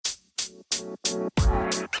Hey,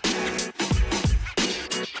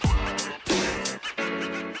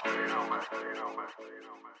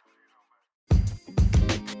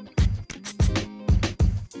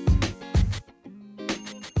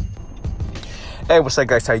 what's up,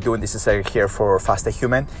 guys? How you doing? This is Eric here for Fast a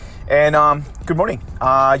Human, and good morning.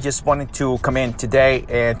 I just wanted to come in today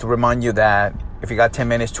and to remind you that if you got 10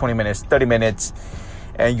 minutes, 20 minutes, 30 minutes,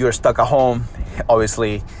 and you're stuck at home,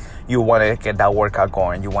 obviously you want to get that workout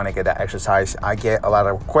going. You want to get that exercise. I get a lot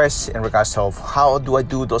of requests in regards to how do I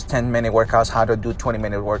do those 10-minute workouts? How do I do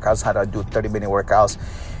 20-minute workouts? How do I do 30-minute workouts?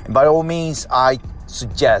 And by all means, I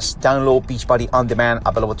suggest download Beachbody On Demand,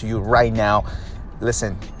 available to you right now.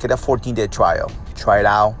 Listen, get a 14-day trial. Try it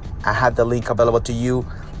out. I have the link available to you.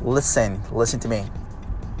 Listen to me.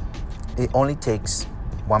 It only takes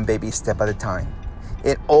one baby step at a time.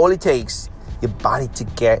 It only takes your body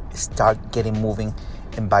to start getting moving,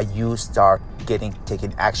 and by you start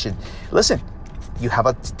taking action. Listen, you have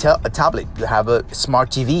a tablet, you have a smart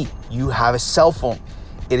TV, you have a cell phone.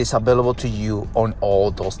 It is available to you on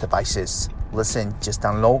all those devices. Listen, just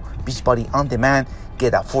download Beachbody On Demand.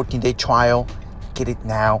 Get a 14-day trial. Get it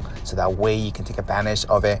now, so that way you can take advantage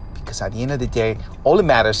of it, because at the end of the day, all it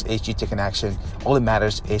matters is you taking action. All it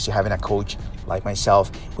matters is you having a coach like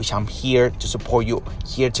myself, which I'm here to support you,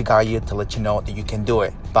 here to guide you, to let you know that you can do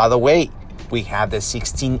it. By the way, we have the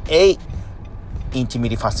 16-8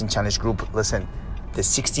 Intermittent Fasting Challenge group. Listen, the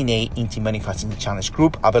 16-8 Intermittent Fasting Challenge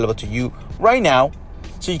group available to you right now,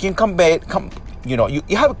 so you can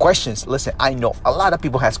you have questions. Listen, I know a lot of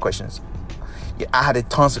people has questions. I had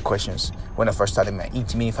tons of questions when I first started my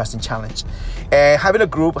intermittent fasting challenge, and having a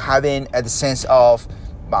group, having the sense of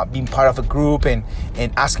being part of a group and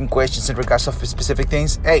asking questions in regards to specific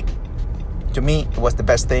things. Hey, to me, it was the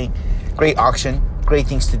best thing. Great option, great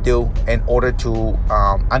things to do in order to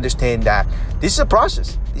understand that this is a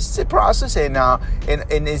process. This is a process, and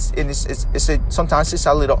sometimes it's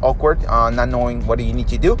a little awkward, not knowing what you need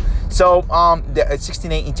to do. So the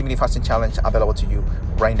 16-8 Intermittent Fasting Challenge available to you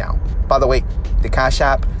right now. By the way, the Cash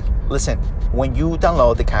App. Listen, when you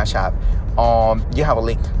download the Cash App, you have a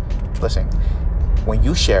link. Listen, when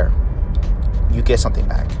you share, you get something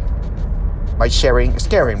back. By sharing is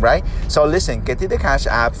caring, right? So listen, get to the Cash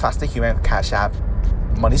App, Fast a Human Cash App,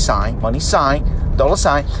 money sign, $.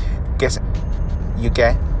 Guess you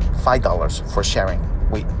get $5 for sharing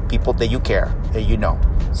with people that you care, that you know.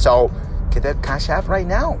 So get that Cash App right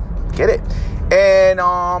now. Get it. And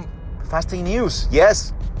fasting news,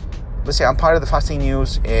 yes. Listen, I'm part of the fasting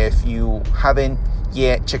news. If you haven't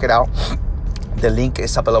yet, check it out. The link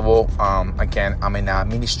is available. Again, I'm an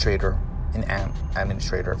administrator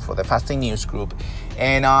for the fasting news group,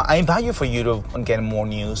 and I invite you to get more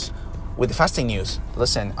news with the fasting news.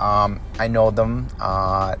 Listen, I know them,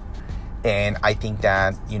 and I think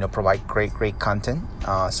that provide great content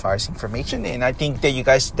as far as information, and I think that you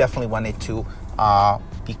guys definitely wanted to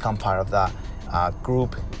become part of the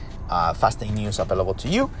group. Fasting news available to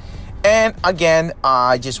you. And again,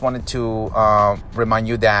 I just wanted to remind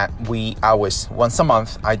you that once a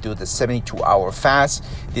month, I do the 72-hour fast.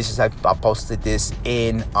 I posted this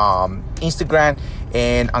in Instagram,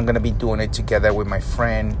 and I'm going to be doing it together with my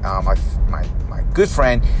friend, my good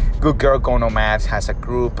friend, Good Girl Go Nomad, has a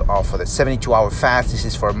group for the 72-hour fast. This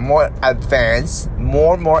is for more advanced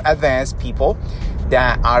people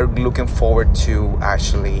that are looking forward to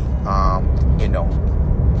actually,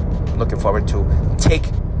 looking forward to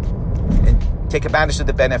take advantage of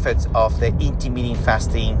the benefits of the intermittent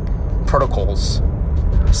fasting protocols,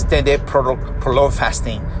 extended prolonged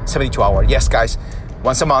fasting, 72-hour. Yes, guys,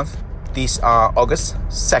 once a month, this August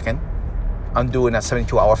 2nd, I'm doing a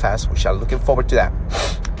 72-hour fast, which I'm looking forward to that.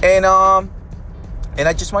 And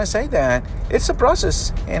I just want to say that it's a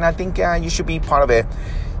process, and I think you should be part of it.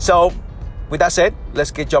 So, with that said,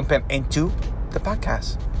 let's get jumping into the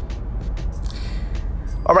podcast.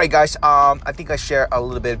 All right, guys, I think I shared a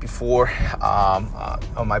little bit before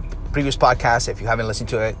on my previous podcast. If you haven't listened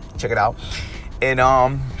to it, check it out. And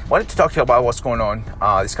wanted to talk to you about what's going on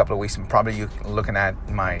this couple of weeks. And probably you looking at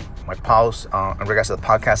my pause in regards to the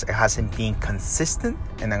podcast. It hasn't been consistent,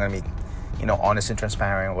 and I'm going to be, honest and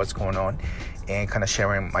transparent on what's going on and kind of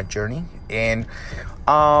sharing my journey. And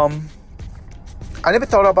I never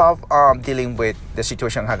thought about dealing with the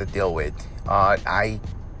situation I had to deal with. I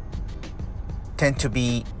tend to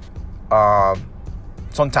be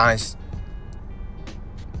sometimes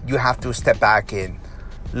you have to step back and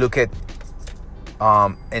look at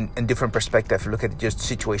in different perspective, look at just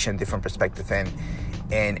situation different perspective,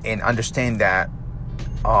 and understand that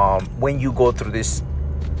when you go through this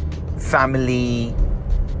family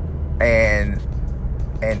and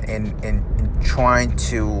trying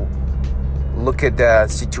to look at the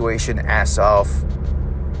situation as of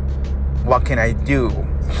what can I do.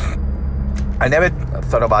 I never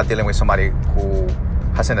thought about dealing with somebody who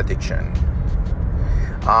has an addiction.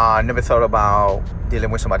 I never thought about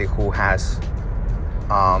dealing with somebody who has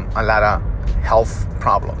a lot of health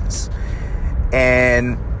problems,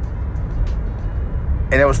 and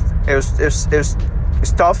it was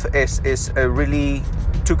tough. It really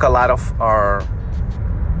took a lot of our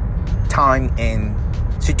time and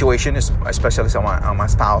situation, especially on my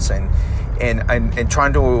spouse, and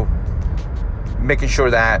trying to making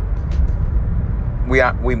sure that we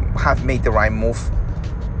have made the right move,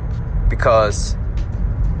 because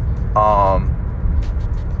I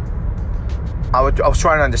was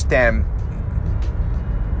trying to understand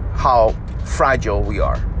how fragile we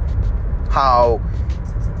are. How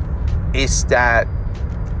is that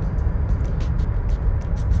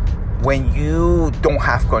when you don't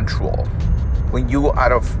have control, when you're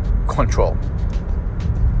out of control,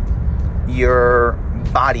 your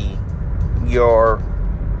body, your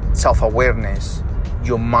self-awareness,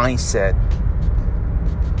 your mindset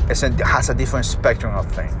has a different spectrum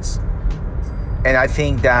of things. And I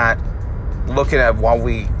think that looking at what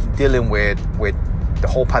we dealing with the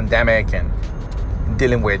whole pandemic, and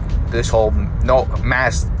dealing with this whole no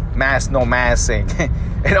mask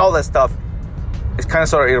and all that stuff, is kind of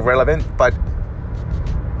sort of irrelevant. But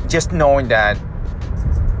just knowing that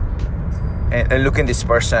and looking at this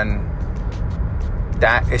person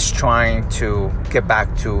that is trying to get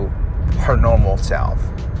back to her normal self.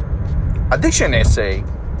 Addiction is a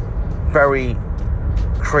very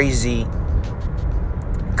crazy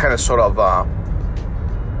kind of sort of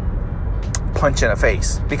punch in the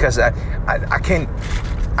face, because I can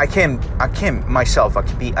myself, I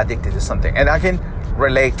can be addicted to something, and I can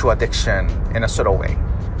relate to addiction in a sort of way.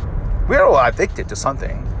 We're all addicted to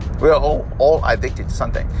something. We're all addicted to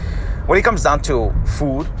something. When it comes down to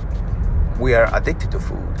food, we are addicted to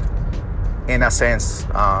food. In a sense,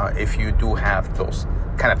 if you do have those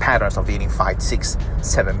kind of patterns of eating 5, 6,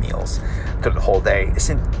 7 meals through the whole day,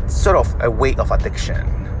 it's sort of a way of addiction,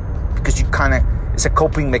 because it's a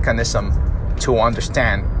coping mechanism to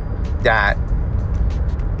understand that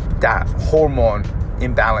hormone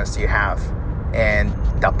imbalance you have, and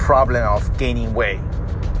the problem of gaining weight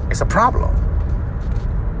is a problem.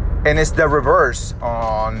 And it's the reverse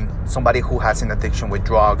on somebody who has an addiction with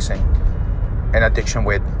drugs and an addiction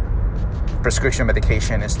with prescription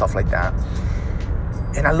medication and stuff like that.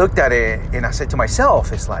 And I looked at it and I said to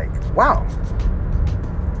myself, it's like, wow,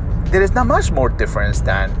 there is not much more difference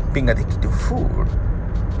than being addicted to food.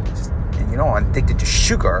 And, addicted to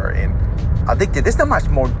sugar and addicted. There's not much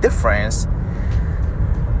more difference.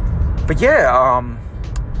 But yeah,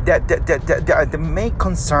 the main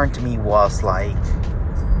concern to me was like,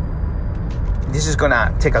 this is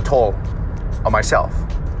gonna take a toll on myself.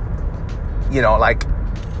 Like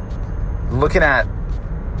looking at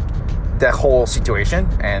the whole situation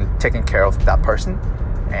and taking care of that person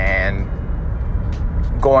and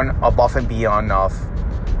going above and beyond of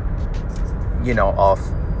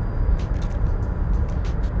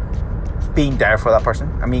being there for that person.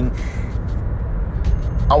 I mean,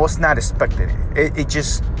 I was not expecting it. It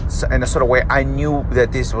just, in a sort of way, I knew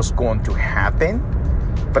that this was going to happen,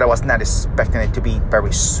 but I was not expecting it to be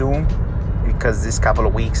very soon, because this couple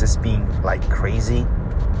of weeks has been like crazy.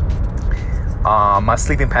 My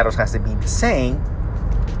sleeping patterns hasn't been the same,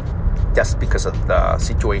 just because of the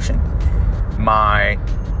situation.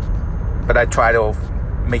 But I try to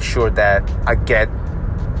make sure that I get,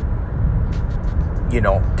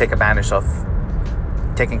 take advantage of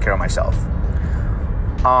taking care of myself.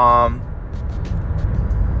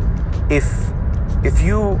 If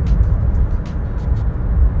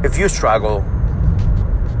you struggle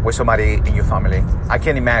with somebody in your family, I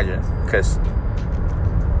can imagine, because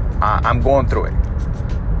I'm going through it.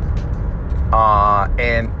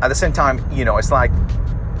 And at the same time, it's like,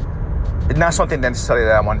 it's not something necessarily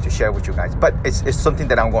that I wanted to share with you guys, but it's something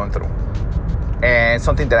that I'm going through, and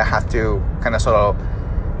something that I have to kind of sort of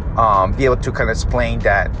be able to kind of explain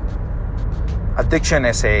that addiction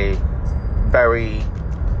is a very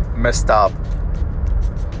messed up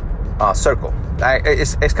circle.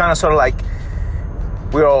 It's kind of sort of like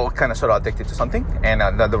we're all kind of sort of addicted to something, and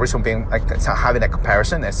the reason being, like, having a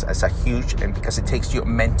comparison is a huge, and because it takes your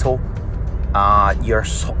mental, your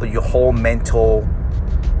whole mental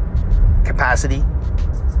capacity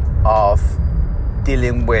of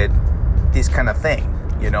dealing with this kind of thing,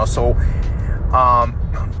 So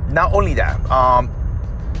not only that,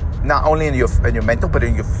 not only in your mental, but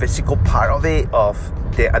in your physical part of it, of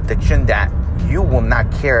the addiction, that you will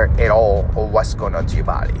not care at all of what's going on to your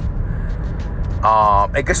body.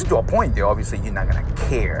 it gets to a point that obviously you're not gonna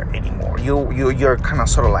care anymore. You're kind of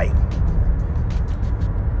sort of like,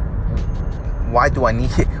 why do I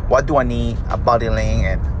need a body link,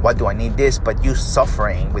 and why do I need this? But you're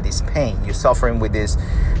suffering with this pain. You're suffering with this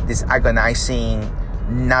agonizing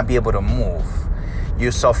not be able to move.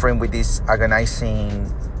 You're suffering with this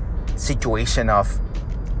agonizing situation of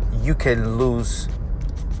you can lose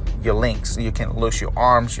your links, you can lose your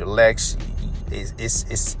arms, your legs.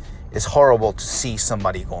 It's horrible to see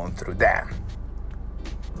somebody going through that.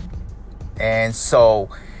 And so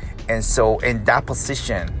in that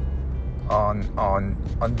position, on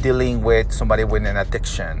dealing with somebody with an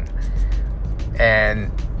addiction,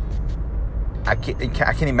 and I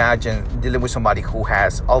can imagine dealing with somebody who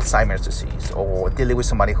has Alzheimer's disease, or dealing with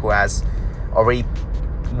somebody who has already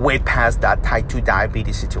way past that type 2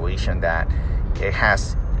 diabetes situation, that it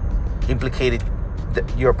has implicated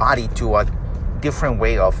your body to a different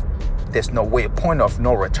way of, there's no way, point of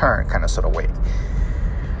no return kind of sort of way.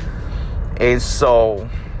 And so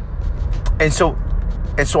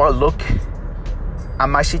I look at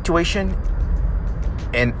my situation,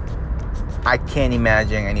 and I can't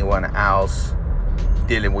imagine anyone else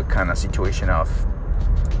dealing with kind of situation of,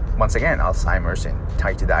 once again, Alzheimer's and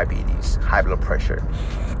type 2 diabetes, high blood pressure.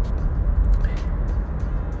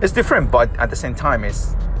 It's different, but at the same time,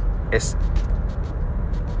 it's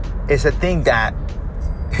a thing that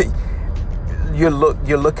you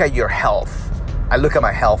look at your health. I look at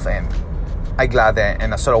my health, and I'm glad that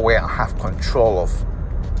in a sort of way I have control of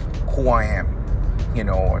who I am, and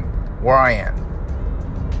where I am.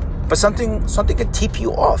 But something can tip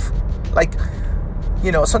you off, like,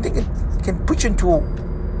 something can put you into,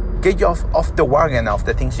 get you off the wagon of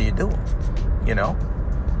the things that you do,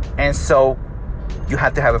 and so you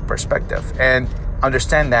have to have a perspective and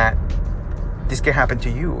understand that this can happen to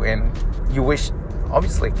you, and you wish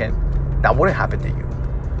obviously that wouldn't happen to you.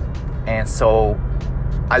 And so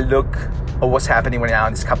I look at what's happening right now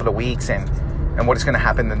in this couple of weeks, and what is going to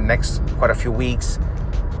happen in the next quite a few weeks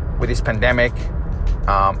with this pandemic.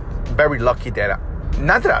 Very lucky that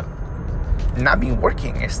not been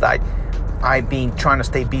working. It's like I've been trying to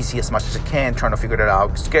stay busy as much as I can, trying to figure it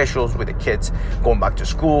out, schedules with the kids going back to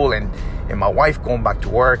school, and my wife going back to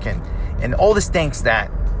work, and all these things that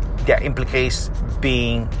implicates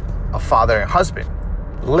being a father and husband,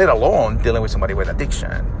 let alone dealing with somebody with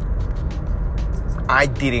addiction. I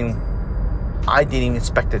didn't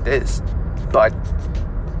expect this, but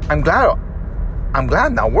I'm glad I'm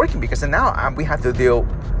not working, because now we have to deal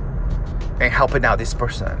and helping out this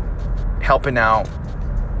person, helping out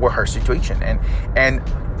with her situation, and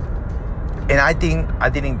I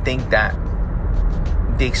didn't think that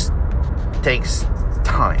this takes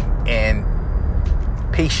time and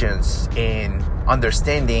patience and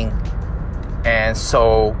understanding, and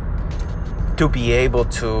so to be able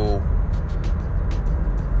to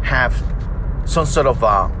have some sort of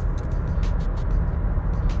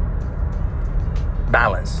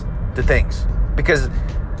balance to things, because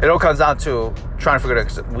it all comes down to trying to figure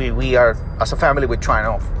it out. We are, as a family, we're trying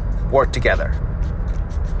to work together,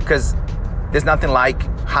 because there's nothing like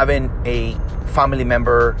having a family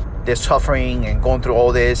member that's suffering and going through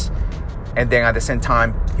all this, and then at the same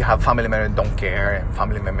time you have family members that don't care, and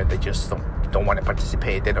family members that just don't want to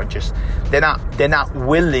participate. They're not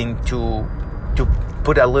willing to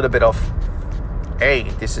put a little bit of, hey,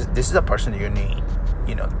 this is a person you need,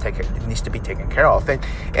 it needs to be taken care of.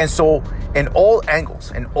 And so in all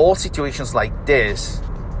angles, in all situations like this,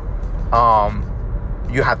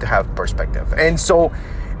 you have to have perspective. And so,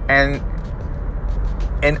 and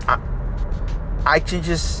I can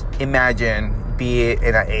just imagine being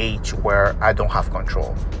in an age where I don't have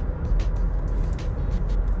control.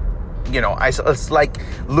 It's like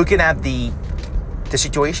looking at the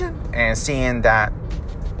situation and seeing that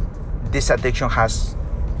this addiction has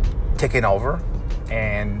taken over,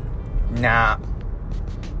 and now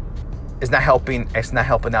it's not helping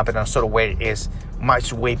out, but in a sort of way is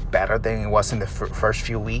much way better than it was in the first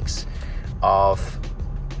few weeks of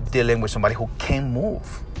dealing with somebody who can't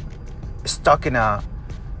move, stuck in a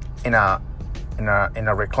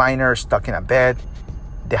recliner, stuck in a bed.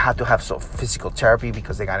 They had to have some physical therapy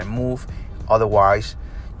because they gotta move. Otherwise,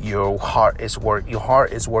 your heart is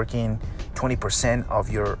working 20% of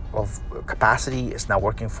capacity. It's not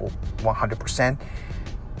working for 100%.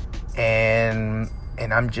 And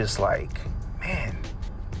I'm just like, man,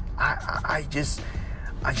 I just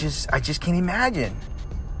can't imagine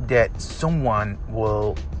that someone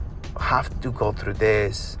will have to go through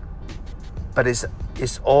this. But it's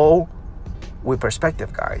all with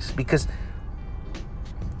perspective, guys, because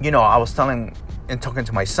I was talking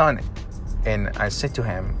to my son, and I said to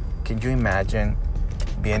him, can you imagine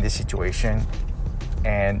being in this situation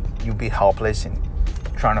and you be helpless and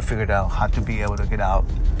trying to figure out how to be able to get out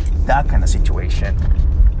that kind of situation?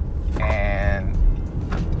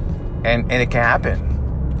 And it can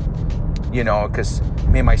happen, you know, because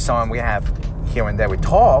me and my son, we have here and there we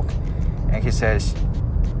talk, and he says,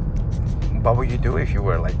 what would you do if you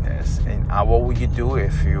were like this? And what would you do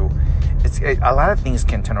if you... a lot of things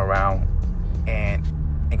can turn around and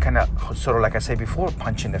kind of, sort of like I said before,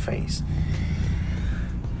 punch in the face.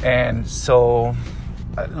 And so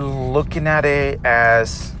looking at it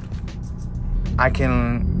as I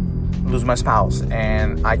can lose my spouse,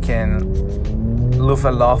 and I can lose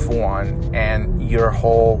a loved one, and your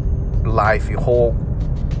whole life, your whole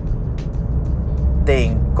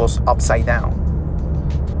thing goes upside down.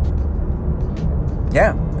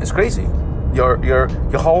 Yeah, it's crazy. Your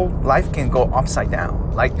whole life can go upside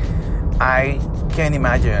down. Like, I can't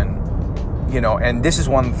imagine, you know, and this is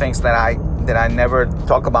one of the things that I never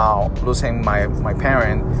talk about, losing my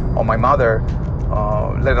parent or my mother,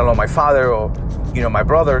 let alone my father or, you know, my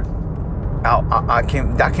brother.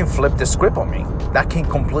 That can flip the script on me. That can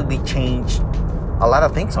completely change a lot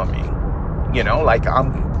of things on me. You know, like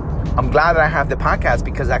I'm glad that I have the podcast,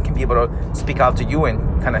 because I can be able to speak out to you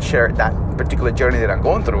and kind of share that particular journey that I'm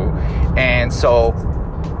going through. And so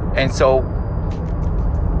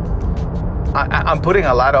I'm putting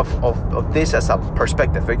a lot of this as a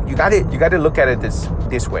perspective. You got to look at it this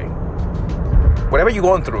way. Whatever you're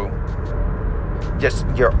going through, just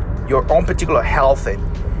your own particular health and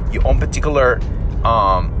your own particular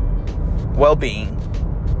well-being,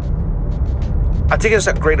 I take it as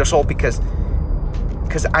a great assault, because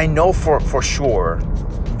I know for sure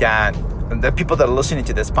that the people that are listening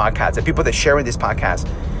to this podcast, the people that are sharing this podcast,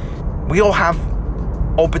 we all have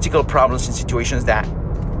all particular problems and situations that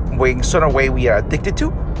in certain way we are addicted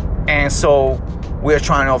to, and so we're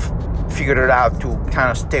trying to figure it out to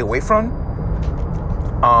kind of stay away from.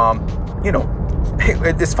 You know,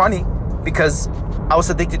 it's funny because I was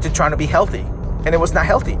addicted to trying to be healthy, and it was not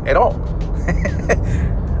healthy at all.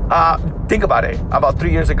 Think about it. About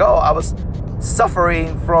 3 years ago, I was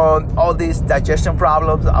suffering from all these digestion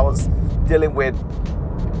problems. I was dealing with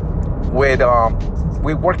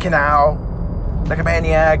working out like a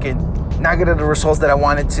maniac and not getting the results that I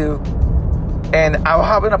wanted to. And I was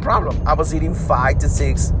having a problem. I was eating 5 to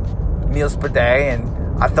 6 meals per day, and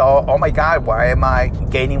I thought, oh my God, why am I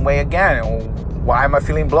gaining weight again? Or why am I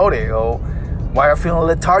feeling bloated? Or why am I feeling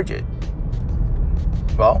lethargic?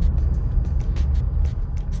 Well,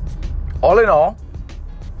 all in all,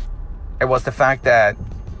 it was the fact that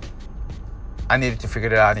I needed to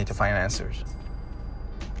figure it out. I need to find answers.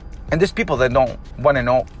 And there's people that don't want to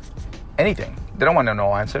know anything. They don't want to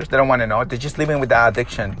know answers. They don't want to know. They're just living with the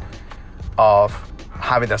addiction of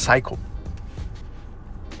having that cycle.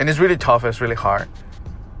 And it's really tough. It's really hard.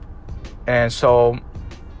 And so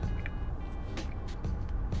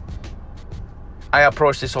I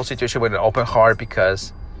approach this whole situation with an open heart,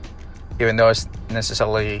 because even though it's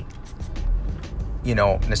necessarily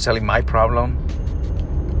my problem,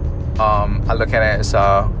 I look at it as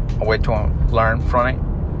a way to learn from it.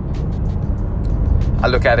 I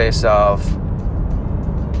look at it as I'm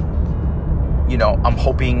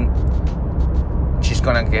hoping she's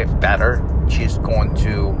gonna get better. She's going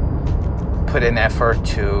to put in effort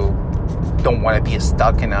to don't want to be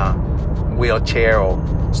stuck in a wheelchair or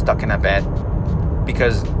stuck in a bed,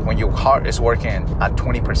 because when your heart is working at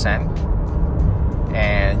 20%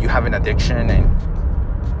 and you have an addiction and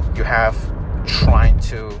you have trying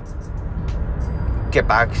to get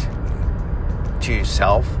back to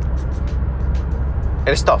yourself,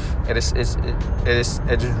 it is tough. It is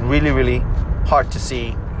really, really hard to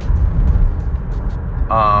see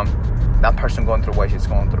that person going through what she's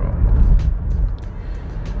going through.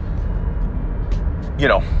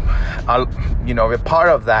 A part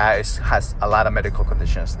of that has a lot of medical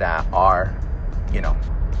conditions that are,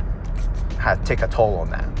 take a toll on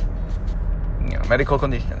that. Medical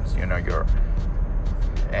conditions,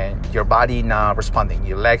 your body not responding,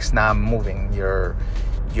 your legs not moving, you're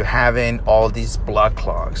having all these blood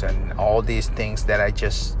clogs and all these things that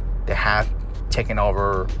they have taken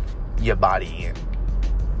over your body,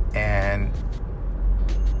 and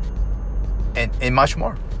much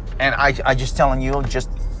more. And I just telling you just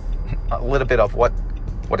a little bit of what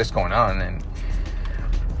is going on,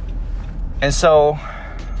 and so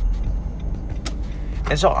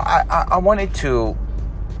I wanted to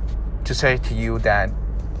say to you that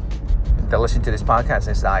listen to this podcast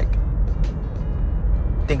is like,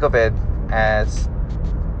 think of it as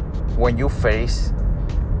when you face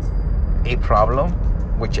a problem,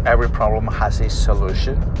 which every problem has a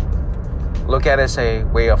solution. Look at it as a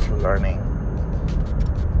way of learning.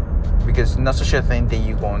 Because not such a thing that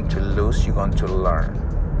you're going to lose, you're going to learn.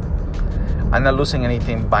 I'm not losing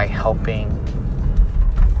anything by helping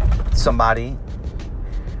somebody.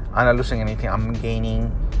 I'm not losing anything. I'm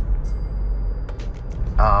gaining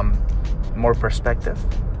more perspective.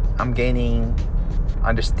 I'm gaining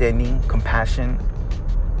understanding, compassion.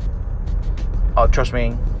 Oh, trust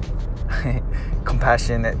me,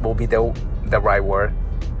 compassion will be the right word.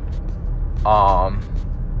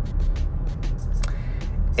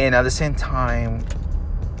 And at the same time,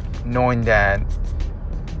 knowing that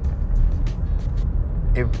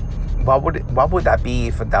what would that be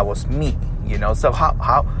if that was me? So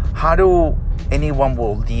how do anyone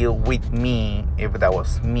will deal with me if that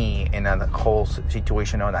was me in a whole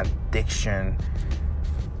situation of addiction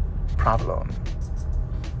problem?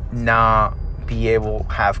 Not be able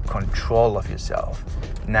to have control of yourself,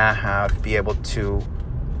 not be able to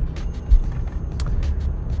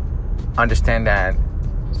understand that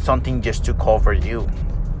something just took over you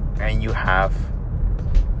and you have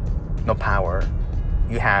no power,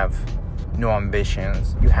 you have no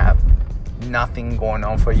ambitions, you have nothing going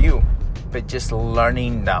on for you, but just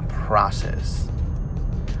learning the process.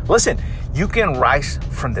 Listen, you can rise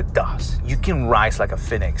from the dust. You can rise like a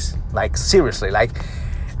phoenix. Like, seriously,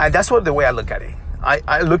 and that's the way I look at it.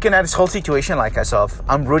 I looking at this whole situation like myself,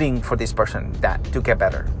 I'm rooting for this person to get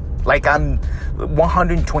better. Like, I'm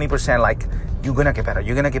 120% like, you're gonna get better,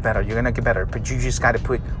 you're gonna get better, you're gonna get better. But you just gotta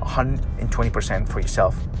put 120% for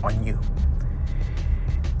yourself on you.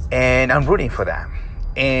 And I'm rooting for that.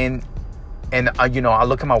 And I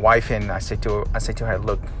look at my wife and I say to her,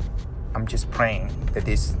 look, I'm just praying that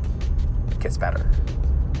this gets better.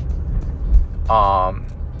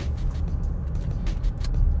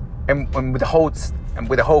 And with the hopes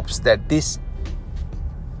that this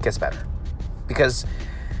gets better, because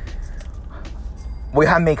we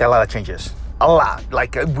have made a lot of changes, a lot.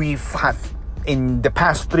 Like, we've had in the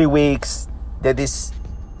past 3 weeks that this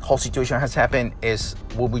whole situation has happened,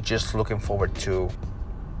 we'll be just looking forward to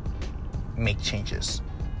make changes,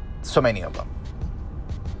 so many of them.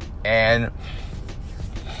 And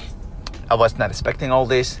I was not expecting all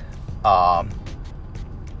this, but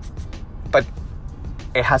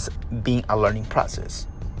it has been a learning process,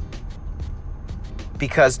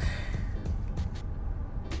 because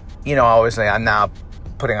obviously I'm now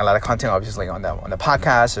putting a lot of content obviously on the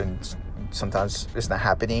podcast, and sometimes it's not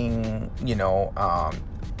happening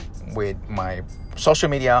with my social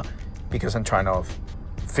media because I'm trying to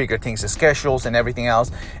figure things, the schedules and everything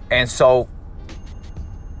else. And so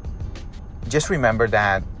just remember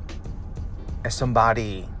that if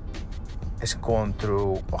somebody is going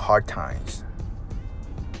through hard times,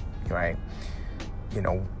 right,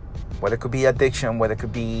 whether it could be addiction, whether it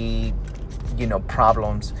could be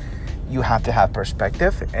problems, you have to have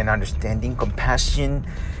perspective and understanding, compassion,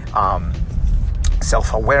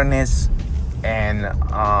 self-awareness, and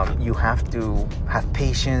you have to have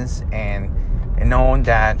patience and knowing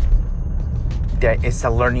that it's a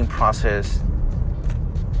learning process,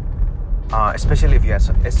 especially if you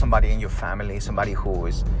have somebody in your family, somebody who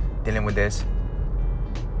is dealing with this.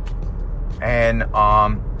 And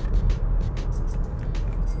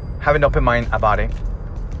have an open mind about it.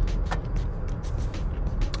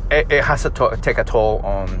 It has to take a toll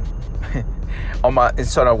on my, in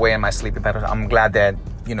sort of way, in my sleeping patterns. I'm glad that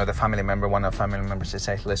one of the family members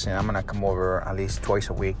says, listen, I'm gonna come over at least twice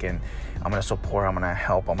a week, and I'm gonna support, I'm gonna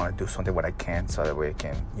help, I'm gonna do something what I can, so that way I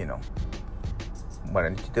can, what I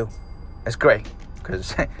need to do. It's great,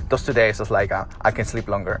 because those 2 days it's like I can sleep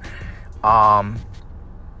longer. But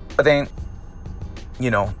then,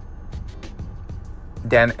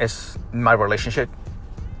 then it's my relationship.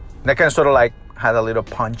 That kind of sort of like had a little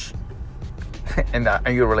punch in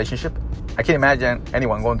your relationship. I can't imagine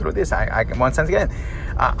anyone going through this. I once again,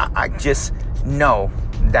 I just know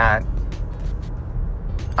that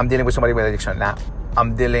I'm dealing with somebody with addiction now.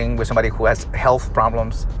 I'm dealing with somebody who has health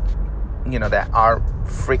problems, that are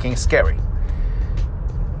freaking scary.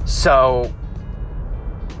 So,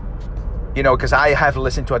 because I have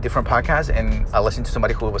listened to a different podcast, and I listened to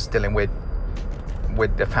somebody who was dealing with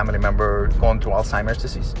the family member going through Alzheimer's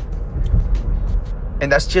disease.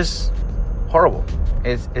 And that's just horrible.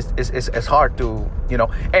 It's hard to,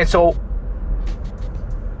 and so,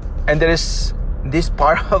 and there is this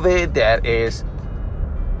part of it that is,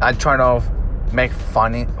 I'm trying to make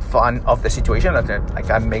fun of the situation. Like,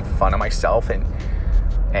 I make fun of myself, and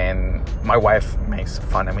my wife makes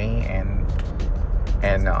fun of me, and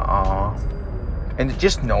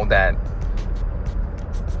just know that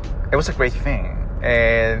it was a great thing,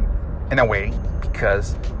 and in a way,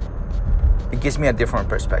 because it gives me a different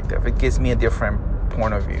perspective. It gives me a different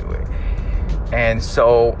point of view. And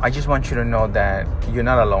so I just want you to know that you're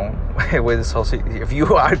not alone with this whole situation. If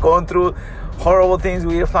you are going through horrible things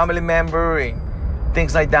with your family member and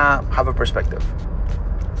things like that, have a perspective.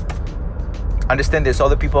 Understand there's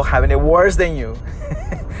other people having it worse than you.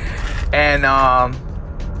 And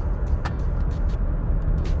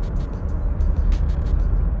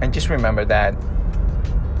just remember that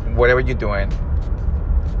whatever you're doing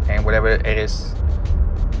and whatever it is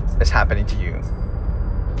happening to you.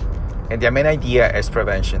 And the main idea is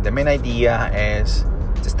prevention. The main idea is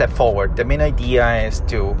to step forward. The main idea is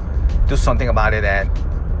to do something about it that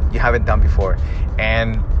you haven't done before.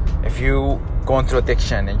 And if you going through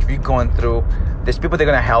addiction, and if you're going through, there's people that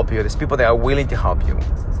are gonna help you. There's people that are willing to help you.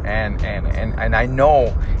 And I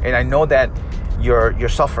know that you're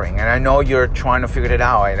suffering, and I know you're trying to figure it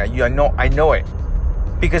out. And I know it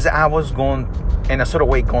because I was going in a sort of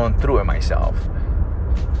way going through it myself.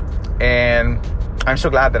 And I'm so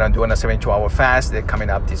glad that I'm doing a 72-hour fast that's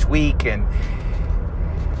coming up this week, and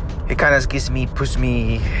it kind of puts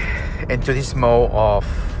me into this mode of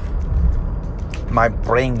my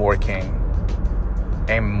brain working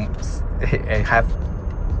and have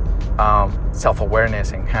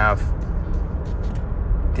self-awareness and have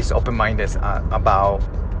this open-mindedness about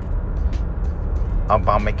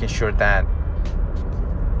making sure that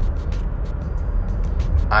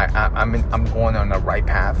I'm going on the right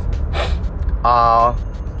path. I'm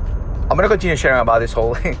gonna continue sharing about this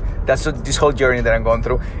whole this whole journey that I'm going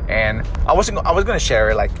through, and I was gonna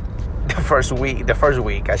share it like the first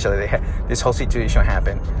week actually this whole situation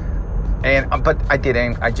happened, but I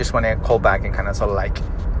didn't. I just want to call back and kind of sort of like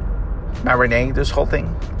marinate this whole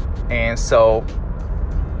thing. And so,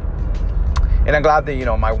 and I'm glad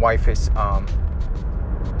that my wife is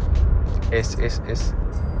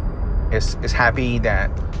happy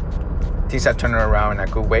that things are turning around in a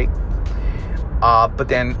good way. But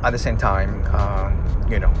then at the same time,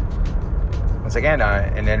 once again,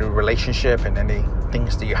 in any relationship and any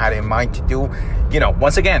things that you had in mind to do,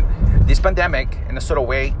 once again, this pandemic, in a sort of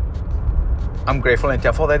way, I'm grateful and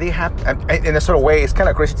thankful that it happened. In a sort of way, it's kind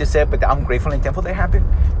of crazy to say, but I'm grateful and thankful that it happened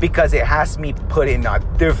because it has me put in a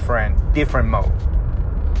different mode.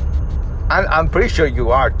 I'm pretty sure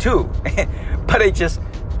you are too, but it's just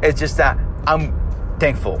that I'm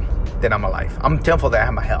thankful that I'm alive. I'm thankful that I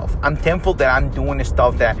have my health. I'm thankful that I'm doing the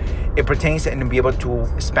stuff that it pertains and to be able to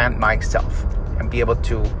expand myself and be able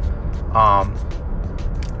to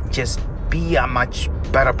just be a much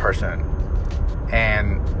better person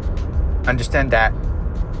and understand that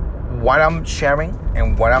what I'm sharing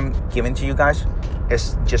and what I'm giving to you guys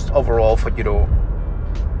is just overall for you to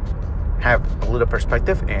have a little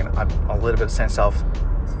perspective and a little bit of sense of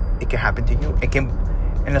it can happen to you. It can,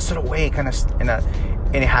 in a sort of way, and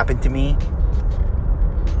it happened to me,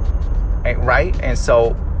 right? And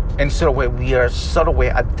so, in sort of way, we are sort of way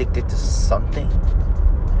addicted to something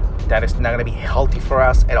that is not going to be healthy for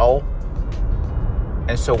us at all.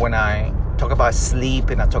 And so when I talk about sleep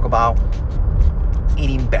and I talk about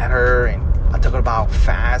eating better and I talk about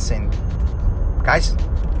fast, and guys,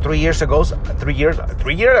 3 years ago,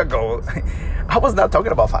 I was not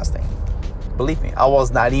talking about fasting. Believe me, I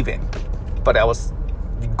was not even. But I was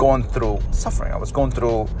going through suffering. I was going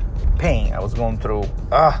through pain. I was going through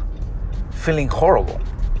feeling horrible.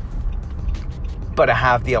 But I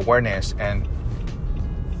have the awareness and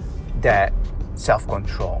that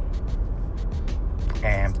self-control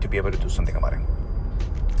and to be able to do something about it.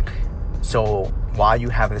 So while you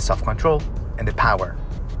have the self-control and the power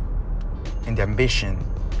and the ambition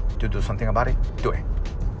to do something about it, do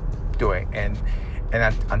it. And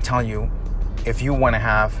I'm telling you, if you want to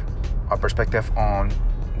have a perspective on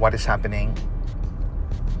what is happening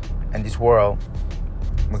in this world,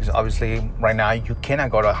 because obviously right now you cannot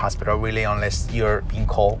go to a hospital really unless you're being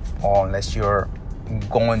called or unless you're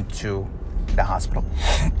going to the hospital.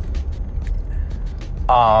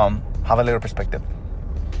 Have a little perspective.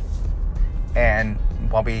 And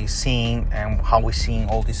what we're seeing and how we're seeing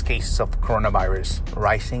all these cases of coronavirus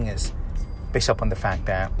rising is based upon the fact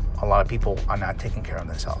that a lot of people are not taking care of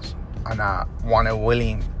themselves, are not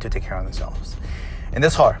willing to take care of themselves. And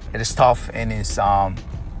it's hard. It is tough, and it's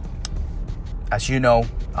as you know,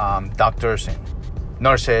 doctors and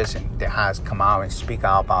nurses and they has come out and speak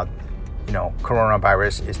out about,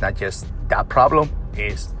 coronavirus is not just that problem.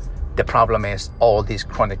 The problem is all these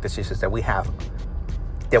chronic diseases that we have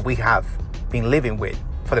been living with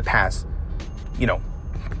for the past,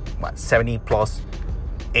 70 plus,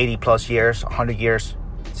 80 plus years, 100 years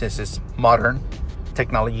since it's modern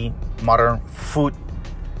technology, modern food,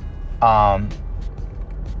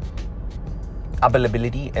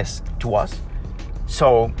 availability is to us.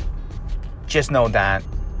 So just know that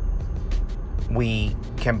we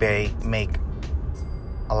can make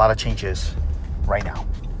a lot of changes right now,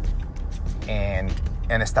 and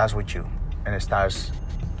it starts with you, and it starts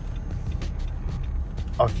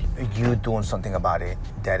of you doing something about it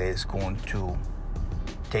that is going to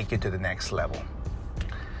take you to the next level.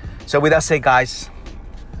 So with that said, guys,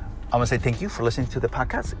 I want to say thank you for listening to the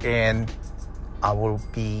podcast, and I will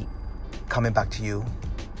be coming back to you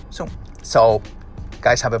soon. So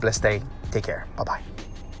guys, have a blessed day. Take care. Bye-bye.